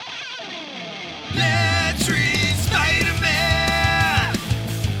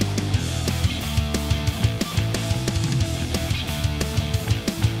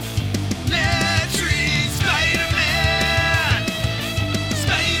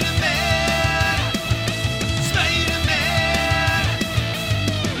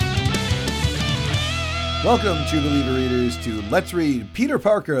Welcome, true believer readers, to Let's Read Peter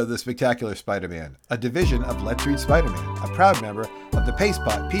Parker, the Spectacular Spider-Man, a division of Let's Read Spider-Man, a proud member of the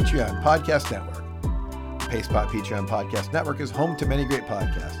PacePot Patreon Podcast Network. The PacePot Patreon Podcast Network is home to many great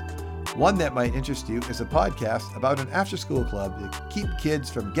podcasts. One that might interest you is a podcast about an after-school club to keep kids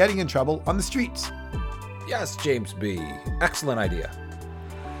from getting in trouble on the streets. Yes, James B. Excellent idea.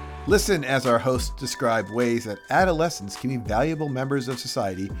 Listen as our hosts describe ways that adolescents can be valuable members of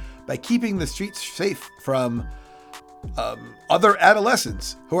society by keeping the streets safe from other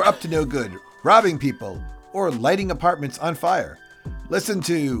adolescents who are up to no good, robbing people, or lighting apartments on fire. Listen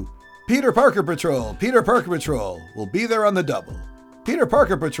to Peter Parker Patrol. Peter Parker Patrol will be there on the double. Peter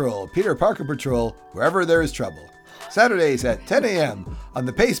Parker Patrol. Peter Parker Patrol, wherever there is trouble. Saturdays at 10 a.m. on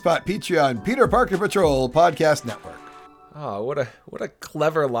the PacePot Patreon Peter Parker Patrol Podcast Network. Oh, what a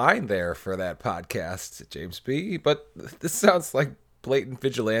clever line there for that podcast, James B. But this sounds like blatant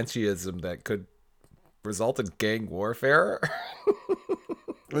vigilantism that could result in gang warfare.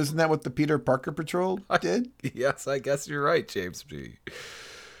 Wasn't that what the Peter Parker Patrol did? Yes, I guess you're right, James B.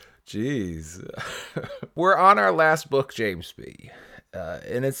 Jeez. We're on our last book, James B.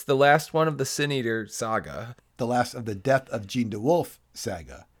 And it's the last one of the Sin Eater saga. The last of the Death of DeWolff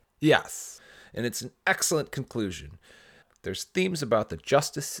saga. Yes, and it's an excellent conclusion. There's themes about the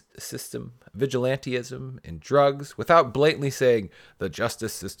justice system, vigilantism, and drugs, without blatantly saying the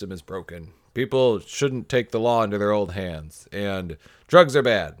justice system is broken. People shouldn't take the law into their own hands, and drugs are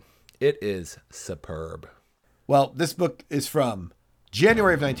bad. It is superb. Well, this book is from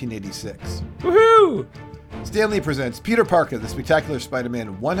January of 1986. Woohoo! Stan Lee presents Peter Parker, the Spectacular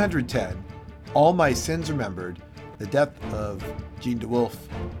Spider-Man 110, All My Sins Remembered, The Death of Jean DeWolff,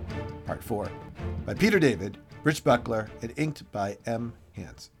 Part 4, by Peter David, Rich Buckler, and inked by M.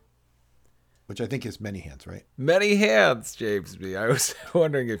 Hands. Which I think is many hands, right? Many hands, James B. I was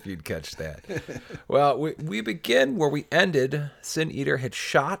wondering if you'd catch that. Well, we begin where we ended. Sin Eater had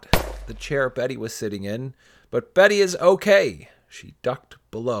shot the chair Betty was sitting in, but Betty is okay. She ducked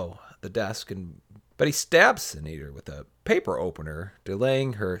below the desk, and Betty stabs Sin Eater with a paper opener,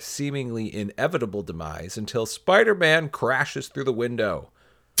 delaying her seemingly inevitable demise until Spider-Man crashes through the window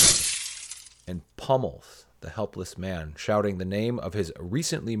and pummels the helpless man, shouting the name of his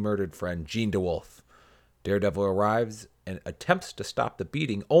recently murdered friend, Jean DeWolff. Daredevil arrives and attempts to stop the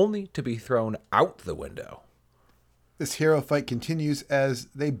beating, only to be thrown out the window. This hero fight continues as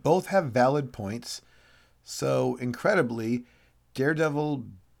they both have valid points. So, incredibly, Daredevil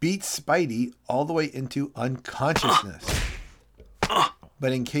beats Spidey all the way into unconsciousness.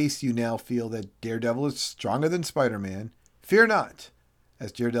 But in case you now feel that Daredevil is stronger than Spider-Man, fear not.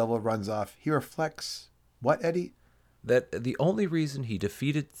 As Daredevil runs off, he reflects... What, Eddie? That the only reason he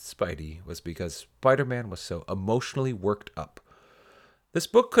defeated Spidey was because Spider-Man was so emotionally worked up. This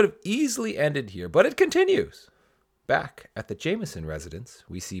book could have easily ended here, but it continues. Back at the Jameson residence,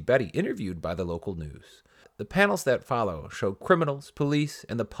 we see Betty interviewed by the local news. The panels that follow show criminals, police,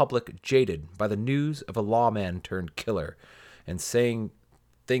 and the public jaded by the news of a lawman turned killer, and saying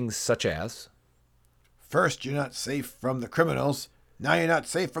things such as, "First, you're not safe from the criminals. Now you're not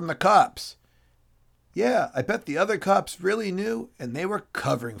safe from the cops. Yeah, I bet the other cops really knew, and they were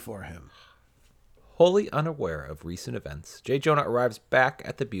covering for him." Wholly unaware of recent events, J. Jonah arrives back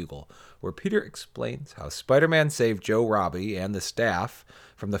at the Bugle, where Peter explains how Spider-Man saved Joe Robbie and the staff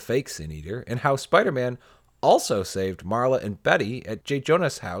from the fake Sin Eater, and how Spider-Man also saved Marla and Betty at J.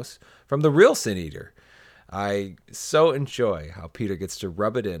 Jonah's house from the real Sin Eater. I so enjoy how Peter gets to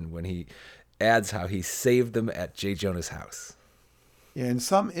rub it in when he adds how he saved them at J. Jonah's house. Yeah, in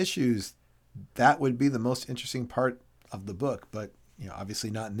some issues, that would be the most interesting part of the book, but obviously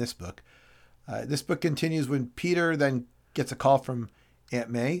not in this book. This book continues when Peter then gets a call from Aunt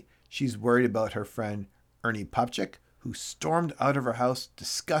May. She's worried about her friend Ernie Popchik, who stormed out of her house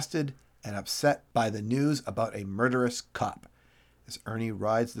disgusted and upset by the news about a murderous cop. As Ernie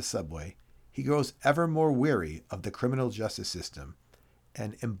rides the subway, he grows ever more weary of the criminal justice system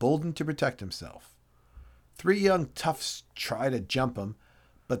and emboldened to protect himself. 3 young toughs try to jump him,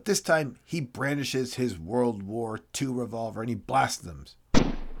 but this time he brandishes his World War II revolver and he blasts them.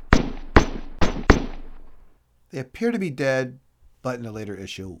 They appear to be dead, but in a later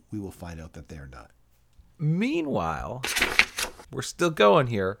issue, we will find out that they are not. Meanwhile, we're still going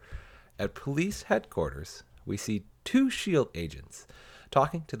here. At police headquarters, we see 2 SHIELD agents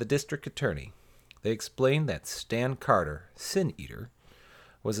talking to the district attorney. They explain that Stan Carter, Sin Eater,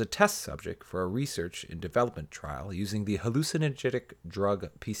 was a test subject for a research and development trial using the hallucinogenic drug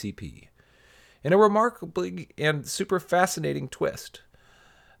PCP. In a remarkably and super fascinating twist,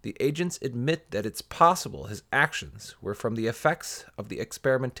 The agents admit that it's possible his actions were from the effects of the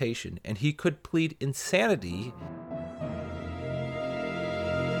experimentation, and he could plead insanity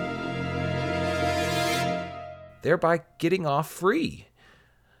thereby getting off free.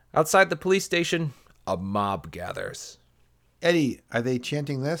 Outside the police station, a mob gathers. Eddie, are they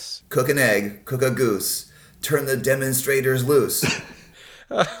chanting this? Cook an egg, cook a goose, turn the demonstrators loose.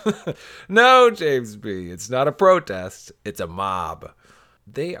 No, James B., it's not a protest, it's a mob.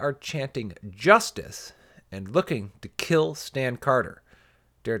 They are chanting justice and looking to kill Stan Carter.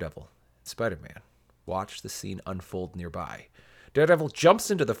 Daredevil and Spider-Man watch the scene unfold nearby. Daredevil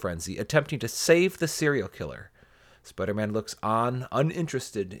jumps into the frenzy, attempting to save the serial killer. Spider-Man looks on,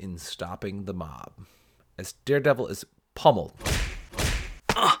 uninterested in stopping the mob. As Daredevil is pummeled.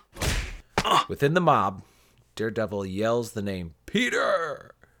 Within the mob, Daredevil yells the name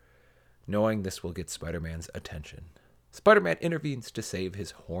Peter, knowing this will get Spider-Man's attention. Spider-Man intervenes to save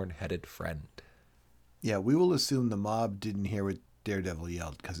his horn-headed friend. Yeah, we will assume the mob didn't hear what Daredevil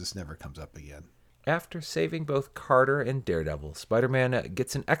yelled because this never comes up again. After saving both Carter and Daredevil, Spider-Man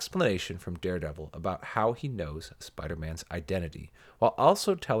gets an explanation from Daredevil about how he knows Spider-Man's identity, while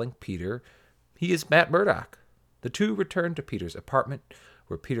also telling Peter he is Matt Murdock. The two return to Peter's apartment,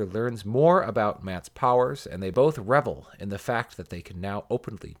 where Peter learns more about Matt's powers, and they both revel in the fact that they can now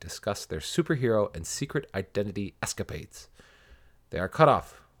openly discuss their superhero and secret identity escapades. They are cut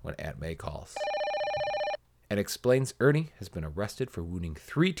off when Aunt May calls and explains Ernie has been arrested for wounding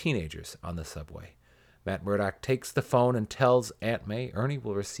 3 teenagers on the subway. Matt Murdock takes the phone and tells Aunt May Ernie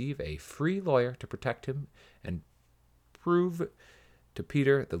will receive a free lawyer to protect him and prove to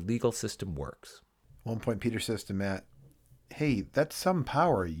Peter the legal system works. At one point, Peter says to Matt, "Hey, that's some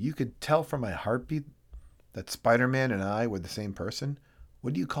power. You could tell from my heartbeat that Spider-Man and I were the same person.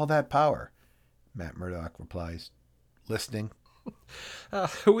 What do you call that power?" Matt Murdock replies, "Listening."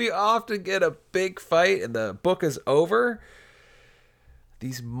 We often get a big fight and the book is over.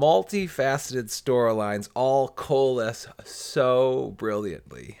 These multifaceted storylines all coalesce so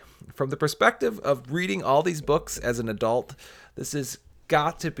brilliantly. From the perspective of reading all these books as an adult, this has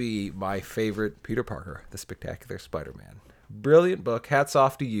got to be my favorite Peter Parker, The Spectacular Spider-Man. Brilliant book. Hats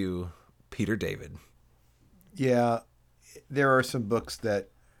off to you, Peter David. Yeah, there are some books that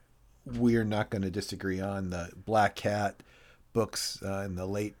we're not going to disagree on. The Black Cat books in the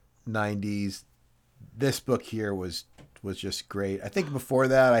late 90s. This book here was just great. I think before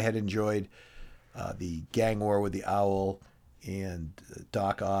that I had enjoyed the Gang War with the Owl and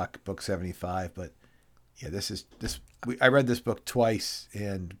Doc Ock, book 75. But yeah, I read this book twice,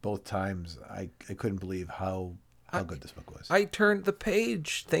 and both times I couldn't believe how good this book was. I turned the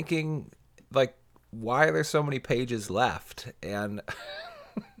page thinking, like, why are there so many pages left?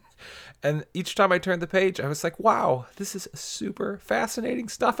 And each time I turned the page, I was like, wow, this is super fascinating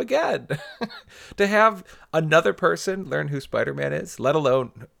stuff again. To have another person learn who Spider-Man is, let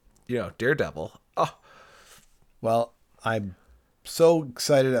alone, Daredevil. Oh. Well, I'm so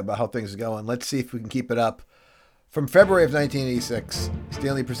excited about how things are going. Let's see if we can keep it up. From February of 1986,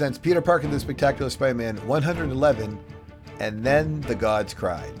 Stanley presents Peter Parker, The Spectacular Spider-Man 111, and Then the Gods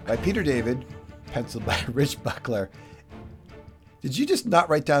Cried, by Peter David, penciled by Rich Buckler. Did you just not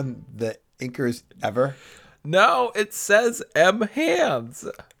write down the inkers ever? No, it says M. Hands.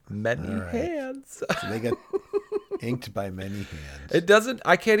 Many hands. So they get inked by many hands. It doesn't,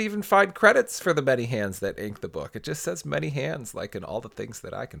 I can't even find credits for the many hands that ink the book. It just says many hands, like in all the things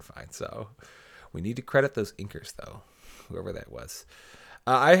that I can find. So we need to credit those inkers, though, whoever that was.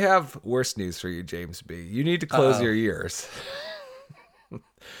 I have worse news for you, James B. You need to close your ears.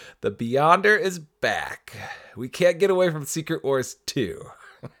 The Beyonder is back. We can't get away from Secret Wars 2.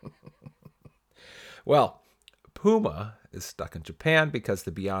 Well, Puma is stuck in Japan because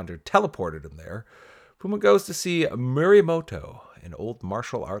the Beyonder teleported him there. Puma goes to see Murimoto, an old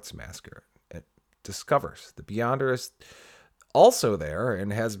martial arts master, and discovers the Beyonder is also there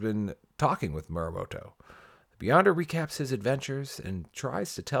and has been talking with Murimoto. The Beyonder recaps his adventures and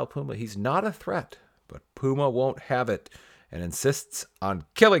tries to tell Puma he's not a threat, but Puma won't have it and insists on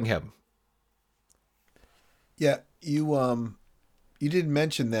killing him. Yeah, you didn't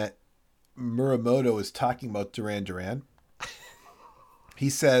mention that Murimoto is talking about Duran Duran. He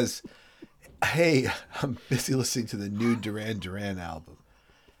says, "Hey, I'm busy listening to the new Duran Duran album."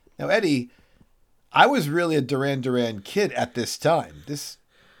 Now, Eddie, I was really a Duran Duran kid at this time.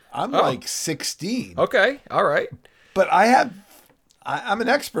 I'm like 16. Okay, all right. But I'm an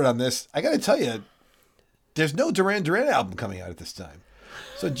expert on this. I got to tell you, there's no Duran Duran album coming out at this time.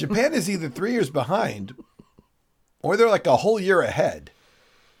 So Japan is either 3 years behind or they're like a whole year ahead.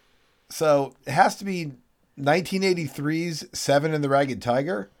 So it has to be 1983's Seven and the Ragged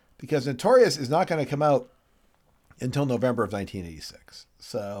Tiger, because Notorious is not going to come out until November of 1986.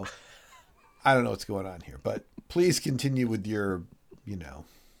 So I don't know what's going on here, but please continue with your,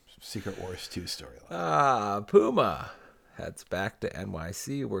 Secret Wars 2 storyline. Puma heads back to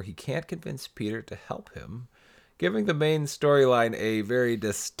NYC where he can't convince Peter to help him, giving the main storyline a very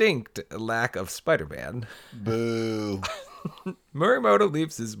distinct lack of Spider-Man. Boo. Morimoto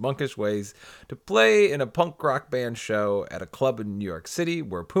leaves his monkish ways to play in a punk rock band show at a club in New York City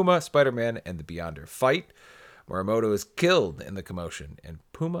where Puma, Spider-Man, and the Beyonder fight. Morimoto is killed in the commotion, and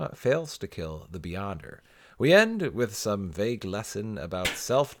Puma fails to kill the Beyonder. We end with some vague lesson about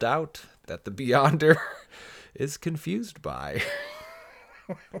self-doubt that the Beyonder is confused by.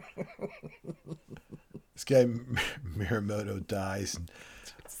 This guy, Morimoto, dies, and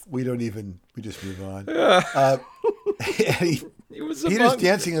we just move on. Peter's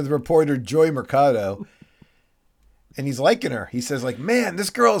dancing with reporter Joy Mercado, and he's liking her. He says, man, this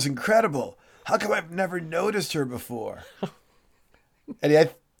girl is incredible. How come I've never noticed her before? And I'm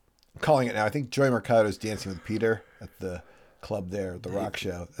calling it now. I think Joy Mercado is dancing with Peter at the club there, the rock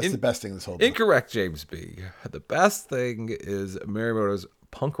show. That's the best thing in this whole book. Incorrect, James B. The best thing is Morimoto's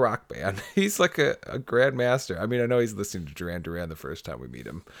punk rock band. He's like a grandmaster. I mean, I know he's listening to Duran Duran the first time we meet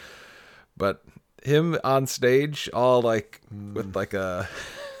him, but him on stage, all with a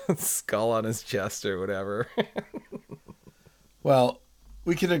skull on his chest or whatever. Well,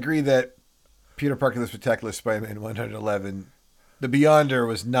 we can agree that Peter Parker, the Spectacular Spider-Man 111, the Beyonder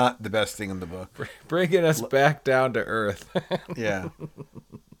was not the best thing in the book. Bringing us back down to earth. Yeah.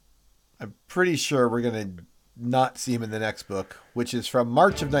 I'm pretty sure we're going to not see him in the next book, which is from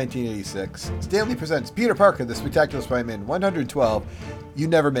March of 1986. Stanley presents Peter Parker, the Spectacular Spider-Man 112, You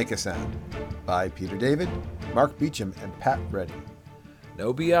Never Make a Sound, by Peter David, Mark Beecham, and Pat Reddy.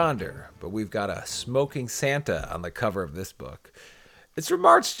 No Beyonder, but we've got a smoking Santa on the cover of this book. It's from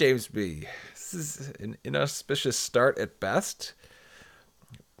March, James B. This is an inauspicious start at best.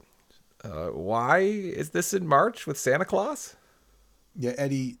 Why is this in March with Santa Claus? Yeah,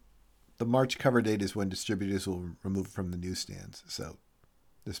 Eddie, the March cover date is when distributors will remove it from the newsstands. So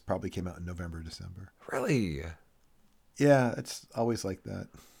this probably came out in November, December. Really? Yeah, it's always like that.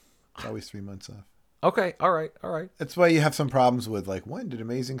 It's always 3 months off. Okay, all right. That's why you have some problems with, when did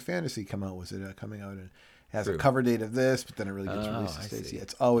Amazing Fantasy come out? Was it coming out and it has a cover date of this, but then it really gets released to States? Yeah,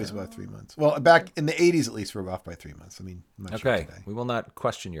 it's always about 3 months. Well, back in the 80s, at least, we're off by 3 months. I mean, I'm not sure today. We will not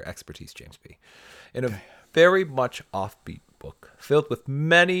question your expertise, James B. In a very much offbeat book filled with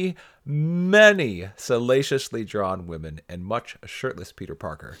many, many salaciously drawn women and much shirtless Peter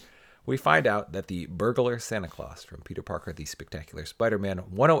Parker, we find out that the burglar Santa Claus from Peter Parker, the Spectacular Spider-Man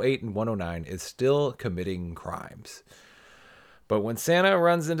 108 and 109 is still committing crimes. But when Santa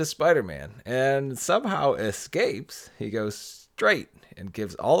runs into Spider-Man and somehow escapes, he goes straight and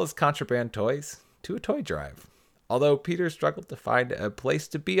gives all his contraband toys to a toy drive. Although Peter struggled to find a place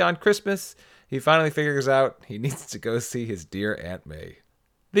to be on Christmas, he finally figures out he needs to go see his dear Aunt May.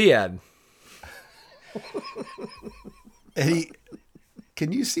 The end. Eddie,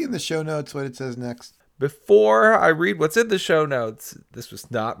 can you see in the show notes what it says next? Before I read what's in the show notes, this was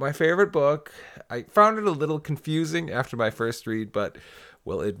not my favorite book. I found it a little confusing after my first read, but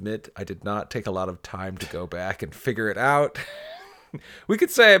will admit I did not take a lot of time to go back and figure it out. We could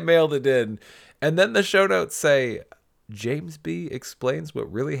say I mailed it in. And then the show notes say, James B. explains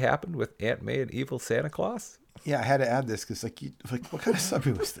what really happened with Aunt May and evil Santa Claus. Yeah, I had to add this because, what kind of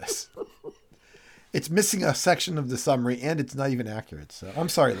summary was this? It's missing a section of the summary, and it's not even accurate. So I'm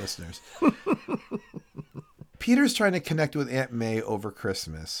sorry, listeners. Peter's trying to connect with Aunt May over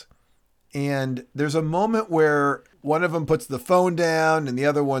Christmas. And there's a moment where one of them puts the phone down and the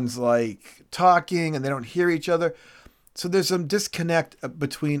other one's talking and they don't hear each other. So there's some disconnect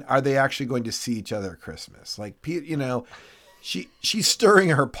between, are they actually going to see each other at Christmas? She's stirring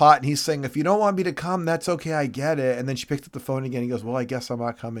her pot and he's saying, if you don't want me to come, that's okay. I get it. And then she picks up the phone again. He goes, well, I guess I'm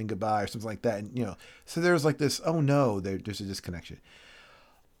not coming. Goodbye, or something like that. And, so there's this, oh no, there's a disconnection.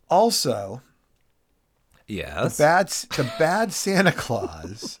 Also, yes, the bad Santa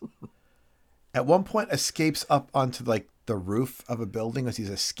Claus at one point escapes up onto the roof of a building as he's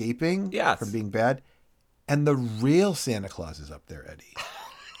escaping from being bad. And the real Santa Claus is up there, Eddie.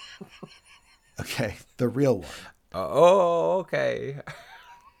 Okay, the real one. Oh, okay.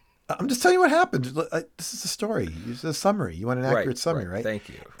 I'm just telling you what happened. This is a story. It's a summary. You want an accurate summary, right? Thank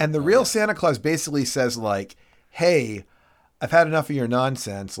you. And the real Santa Claus basically says hey, I've had enough of your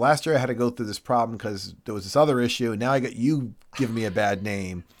nonsense. Last year I had to go through this problem because there was this other issue. And now I got you giving me a bad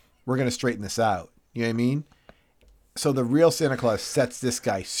name. We're going to straighten this out. You know what I mean? So the real Santa Claus sets this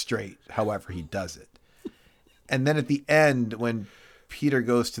guy straight, however he does it. And then at the end, when Peter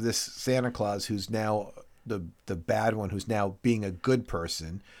goes to this Santa Claus, who's now the bad one, who's now being a good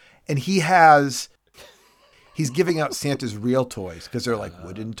person, and he's giving out Santa's real toys because they're like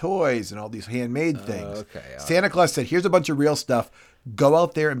wooden toys and all these handmade things. Okay. Santa Claus said, here's a bunch of real stuff. Go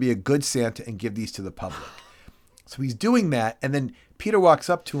out there and be a good Santa and give these to the public. So he's doing that. And then Peter walks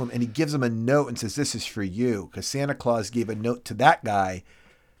up to him and he gives him a note and says, this is for you. Because Santa Claus gave a note to that guy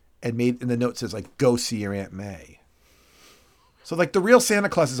and the note says, like, go see your Aunt May. So, like, the real Santa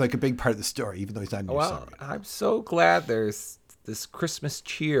Claus is, like, a big part of the story, even though he's not in your summary. I'm so glad there's this Christmas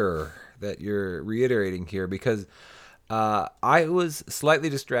cheer that you're reiterating here, because I was slightly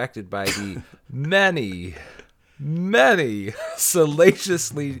distracted by the many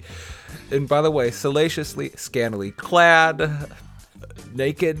salaciously, and by the way, salaciously, scantily clad,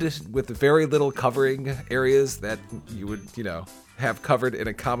 naked, with very little covering areas that you would, have covered in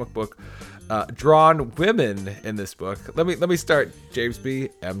a comic book, drawn women in this book. Let me start. James B,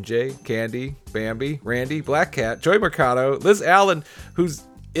 MJ, Candy, Bambi, Randy, Black Cat, Joy Mercado, Liz Allen, who's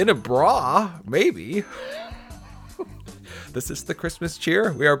in a bra, maybe. This is the Christmas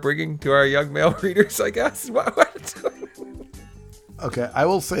cheer we are bringing to our young male readers, I guess. What? Okay, I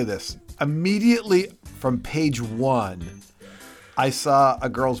will say this. Immediately from page 1, I saw a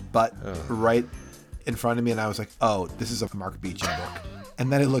girl's butt right in front of me, and I was like, oh, this is a Mark Beecham book.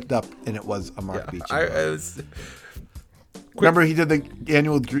 And then I looked up, and it was a Mark Beecham book. Remember he did the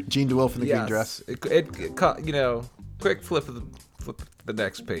annual Gene DeWolff in the green dress? Quick flip of the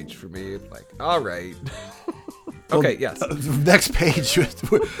next page for me. Like, all right. Okay, yes. Next page,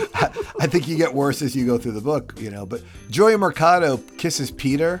 I think you get worse as you go through the book, But Joy Mercado kisses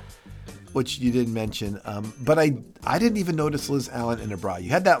Peter, which you didn't mention. But I didn't even notice Liz Allen in a bra. You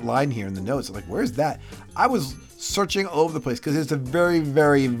had that line here in the notes. I'm like, where's that? I was searching all over the place because it's a very,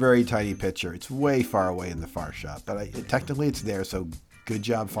 very, very tiny picture. It's way far away in the far shot. But technically it's there, so good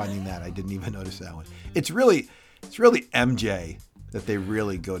job finding that. I didn't even notice that one. It's really MJ that they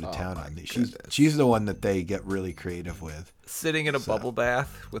really go to town on. She's the one that they get really creative with. Sitting in a bubble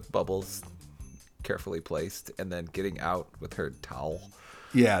bath with bubbles carefully placed, and then getting out with her towel.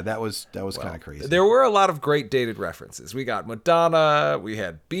 Yeah, that was kind of crazy. There were a lot of great dated references. We got Madonna, we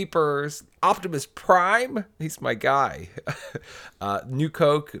had Beepers, Optimus Prime, he's my guy. New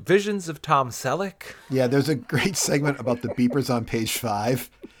Coke, visions of Tom Selleck. Yeah, there's a great segment about the Beepers on page 5.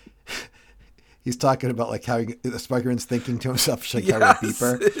 He's talking about like how Spiker-Man's thinking to himself, should I carry a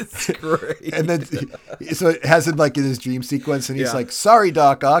beeper? It's great. And then, so it has him like in his dream sequence, and he's like, sorry,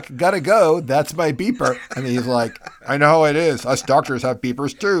 Doc Ock, gotta go. That's my beeper. And he's like, I know how it is. Us doctors have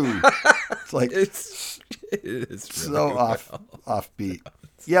beepers too. It's like, it is so really offbeat.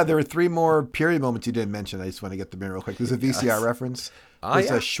 Yeah, there were 3 more period moments you didn't mention. I just want to get them in real quick. There's a VCR reference.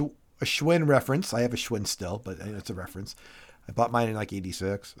 There's a Schwinn reference. I have a Schwinn still, but it's a reference. I bought mine in like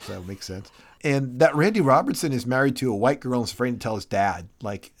 86, so that makes sense. And that Randy Robertson is married to a white girl and is afraid to tell his dad.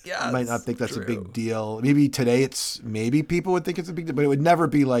 Like, you might not think that's a big deal. Maybe today maybe people would think it's a big deal, but it would never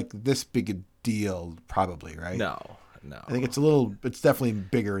be like this big a deal, probably, right? No. I think it's definitely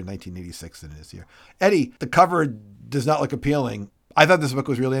bigger in 1986 than it is here. Eddie, the cover does not look appealing. I thought this book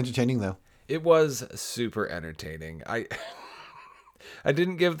was really entertaining, though. It was super entertaining. I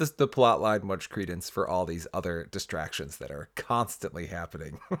didn't give the plot line much credence for all these other distractions that are constantly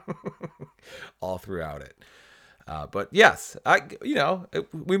happening all throughout it. But yes,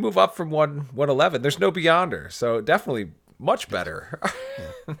 we move up from 111. There's no Beyonder, so definitely much better.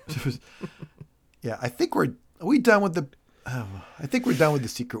 Yeah, I think we're done with the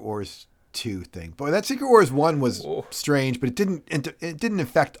Secret Wars 2 thing. But that Secret Wars 1 was strange, but it didn't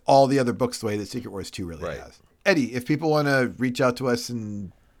affect all the other books the way that Secret Wars 2 really has. Eddie, if people want to reach out to us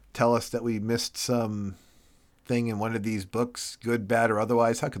and tell us that we missed some thing in one of these books, good, bad, or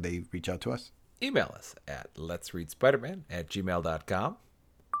otherwise, how could they reach out to us? Email us at letsreadspiderman@gmail.com,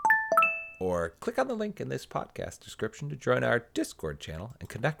 or click on the link in this podcast description to join our Discord channel and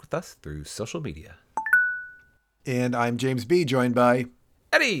connect with us through social media. And I'm James B., joined by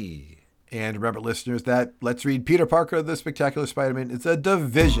Eddie. And remember, listeners, that Let's Read Peter Parker, the Spectacular Spider-Man, is a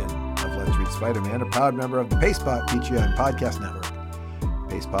division of Let's Read Spider-Man, a proud member of the PaySpot Patreon Podcast Network.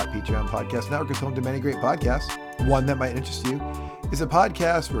 PaySpot Patreon Podcast Network is home to many great podcasts. One that might interest you is a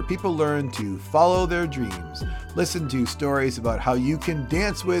podcast where people learn to follow their dreams, listen to stories about how you can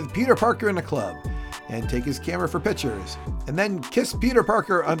dance with Peter Parker in a club, and take his camera for pictures, and then kiss Peter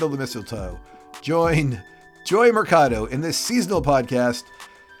Parker under the mistletoe. Join Joy Mercado in this seasonal podcast,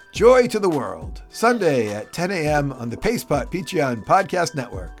 Joy to the World, Sunday at 10 a.m. on the PaySpot Patreon Podcast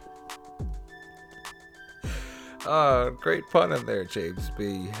Network. Great pun in there, James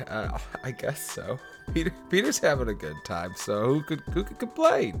B. I guess so. Peter's having a good time, so who could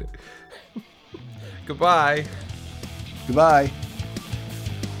complain? Goodbye. Goodbye.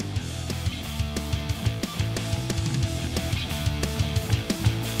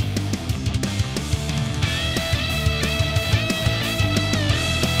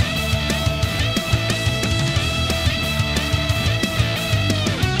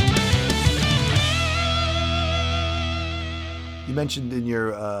 You mentioned in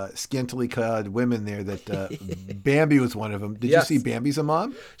your scantily clad women there that Bambi was one of them. Did Yes. you see Bambi's a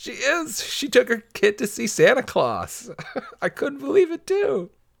mom? She is. She took her kid to see Santa Claus. I couldn't believe it too.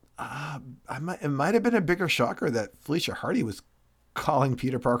 It might have been a bigger shocker that Felicia Hardy was calling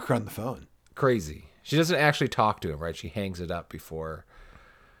Peter Parker on the phone. Crazy. She doesn't actually talk to him, right? She hangs it up before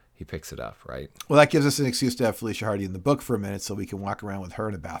he picks it up, right? Well, that gives us an excuse to have Felicia Hardy in the book for a minute so we can walk around with her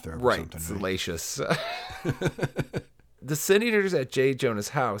in a bathrobe or something. Salacious. The Sin Eater's at J. Jonah's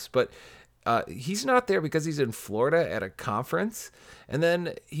house, but he's not there because he's in Florida at a conference. And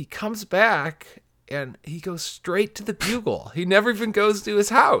then he comes back and he goes straight to the Bugle. He never even goes to his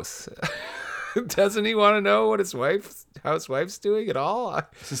house. Doesn't he want to know what how his wife's doing at all?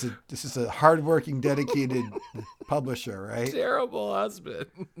 This is a hardworking, dedicated publisher, right? Terrible husband.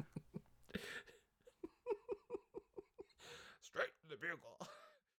 Straight to the Bugle.